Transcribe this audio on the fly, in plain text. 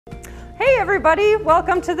Hey everybody,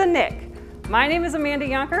 welcome to the Nick. My name is Amanda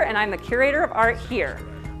Yonker and I'm the curator of art here.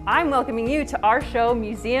 I'm welcoming you to our show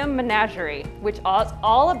Museum Menagerie, which is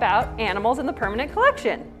all about animals in the permanent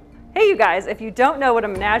collection. Hey you guys, if you don't know what a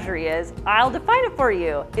menagerie is, I'll define it for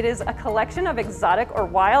you. It is a collection of exotic or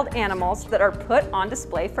wild animals that are put on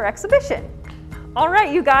display for exhibition. All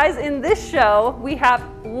right, you guys, in this show, we have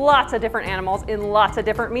lots of different animals in lots of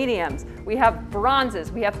different mediums. We have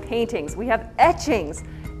bronzes, we have paintings, we have etchings,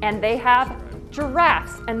 and they have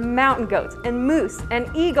giraffes and mountain goats and moose and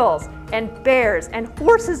eagles and bears and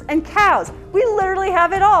horses and cows. We literally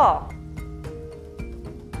have it all.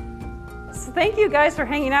 So thank you guys for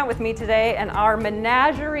hanging out with me today and our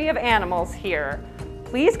menagerie of animals here.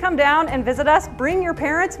 Please come down and visit us. Bring your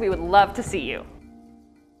parents. We would love to see you.